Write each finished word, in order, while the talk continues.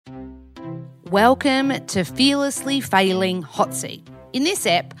Welcome to Fearlessly Failing Hot Seat. In this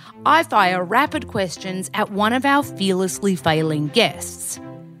ep, I fire rapid questions at one of our fearlessly failing guests.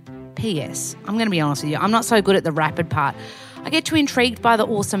 P.S. I'm going to be honest with you, I'm not so good at the rapid part. I get too intrigued by the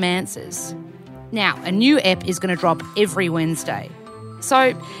awesome answers. Now, a new ep is going to drop every Wednesday.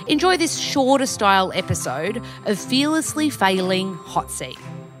 So enjoy this shorter style episode of Fearlessly Failing Hot Seat.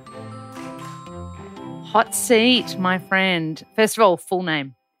 Hot seat, my friend. First of all, full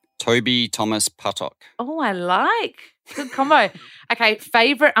name. Toby Thomas Puttock. Oh, I like. Good combo. Okay,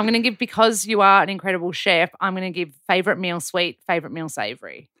 favourite, I'm going to give, because you are an incredible chef, I'm going to give favourite meal sweet, favourite meal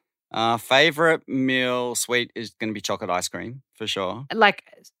savoury. Favourite meal sweet is going to be chocolate ice cream, for sure. Like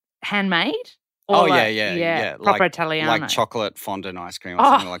handmade? Or Yeah. Proper Italiano. Like chocolate fondant ice cream or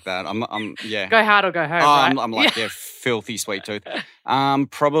something like that. Yeah. Go hard or go home, right? I'm like, filthy sweet tooth.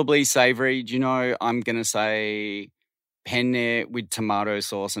 Probably savoury. Do you know, I'm going to say penne with tomato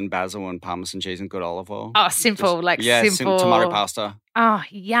sauce and basil and parmesan cheese and good olive oil. Oh, simple. Simple. Tomato pasta. Oh,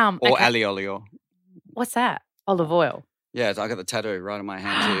 yum. Or aglio olio. What's that? Olive oil. Yeah, I got the tattoo right on my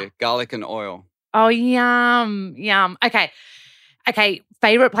hand here. Garlic and oil. Oh, yum. Okay,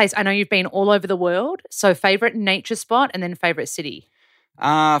 favourite place. I know you've been all over the world. So favourite nature spot and then favourite city.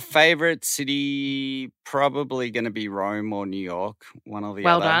 Favourite city, probably going to be Rome or New York, one or the other.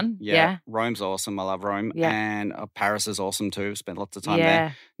 Well done. Yeah. Rome's awesome. I love Rome. Yeah. And Paris is awesome too. Spent lots of time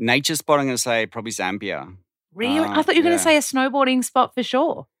there. Nature spot, I'm going to say probably Zambia. Really? I thought you were going to say a snowboarding spot for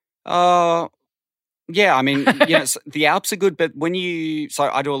sure. Yeah, I mean, the Alps are good, but so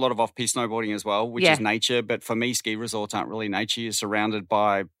I do a lot of off-piste snowboarding as well, which is nature, but for me, ski resorts aren't really nature. You're surrounded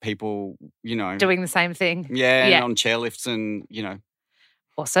by people, doing the same thing. Yeah. And on chairlifts and,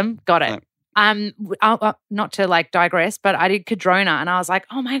 Awesome. Got it. Not to digress, but I did Cadrona and I was like,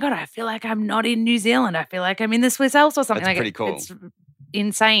 oh my God, I feel like I'm not in New Zealand. I feel like I'm in the Swiss Alps or something. That's pretty cool. It's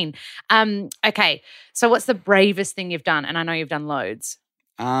insane. Okay. So what's the bravest thing you've done? And I know you've done loads.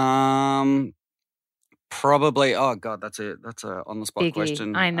 Probably, oh God, that's a on-the-spot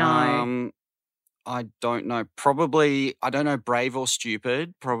question. I know. I don't know. Probably, I don't know, brave or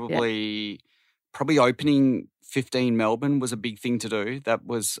stupid. Probably opening 15 Melbourne was a big thing to do. That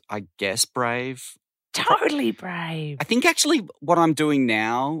was, I guess, brave. Totally brave. I think actually what I'm doing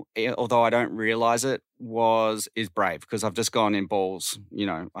now, although I don't realise it, is brave because I've just gone in balls,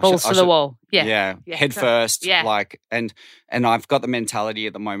 Balls to the wall. Yeah. Head first. Yeah. And I've got the mentality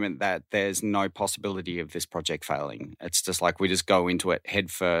at the moment that there's no possibility of this project failing. It's just like we just go into it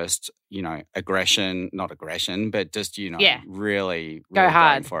head first, not aggression, but just, really go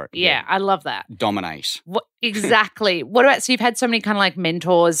hard going for it. Yeah, I love that. Dominate. Exactly. What about, so you've had so many kind of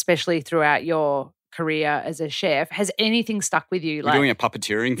mentors, especially throughout your career as a chef. Has anything stuck with you? You're doing a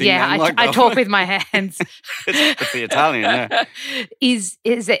puppeteering thing. Yeah, I talk with my hands. it's the Italian, yeah. Is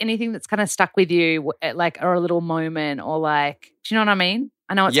there anything that's kind of stuck with you, or a little moment, or do you know what I mean?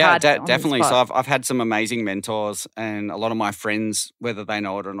 I know it's hard. Yeah, definitely. So I've had some amazing mentors, and a lot of my friends, whether they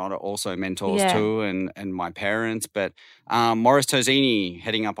know it or not, are also mentors too, and my parents. But Maurice Terzini,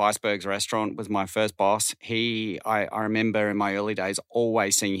 heading up Iceberg's restaurant, was my first boss. I remember in my early days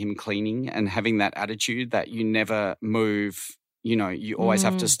always seeing him cleaning and having that attitude that you never move. You always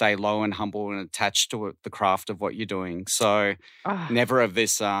have to stay low and humble and attached to the craft of what you're doing. So never of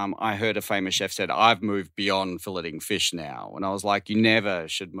this, I heard a famous chef said, I've moved beyond filleting fish now. And I was like, you never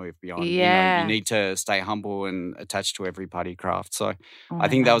should move beyond. Yeah. You need to stay humble and attached to every party craft. So I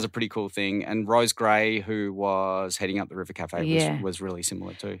think that was a pretty cool thing. And Rose Gray, who was heading up the River Cafe, was really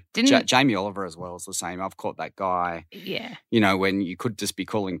similar too. Jamie Oliver as well is the same. I've caught that guy. Yeah. When you could just be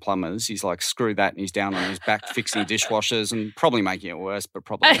calling plumbers, he's like, screw that. And he's down on his back fixing dishwashers and probably making it worse, but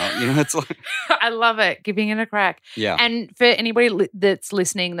probably not. It's like I love it, giving it a crack. Yeah. And for anybody that's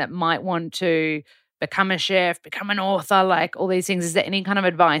listening that might want to become a chef, become an author, all these things, is there any kind of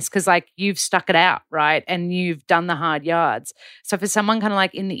advice? Because you've stuck it out, right? And you've done the hard yards. So for someone kind of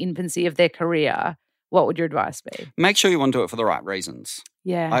in the infancy of their career, what would your advice be? Make sure you want to do it for the right reasons.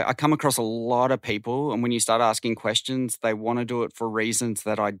 Yeah. I come across a lot of people, and when you start asking questions, they want to do it for reasons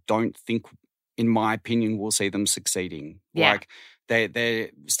that I don't think, in my opinion, will see them succeeding. Yeah.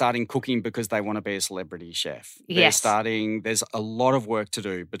 They're starting cooking because they want to be a celebrity chef. There's a lot of work to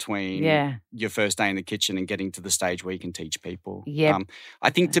do between your first day in the kitchen and getting to the stage where you can teach people. Yeah. I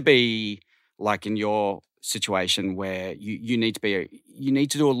think to be in your situation where you need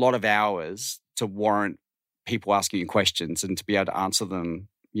to do a lot of hours to warrant people asking you questions and to be able to answer them,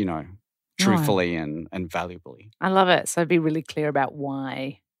 truthfully and valuably. I love it. So be really clear about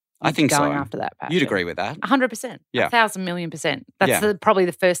why. I think going so. after that passion. You'd agree with that? 100%. Yeah. 1,000,000,000%. That's probably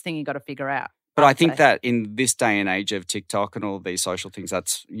the first thing you got to figure out. But I think that in this day and age of TikTok and all these social things,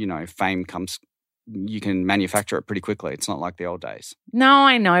 that's, fame comes, you can manufacture it pretty quickly. It's not like the old days. No,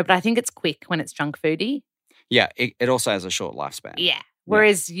 I know, but I think it's quick when it's junk foodie. Yeah, it also has a short lifespan. Yeah.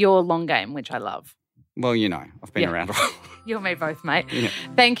 Whereas your long game, which I love. Well, I've been around a while. You and me both, mate. Yeah.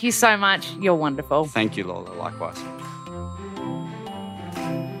 Thank you so much. You're wonderful. Thank you, Lola. Likewise.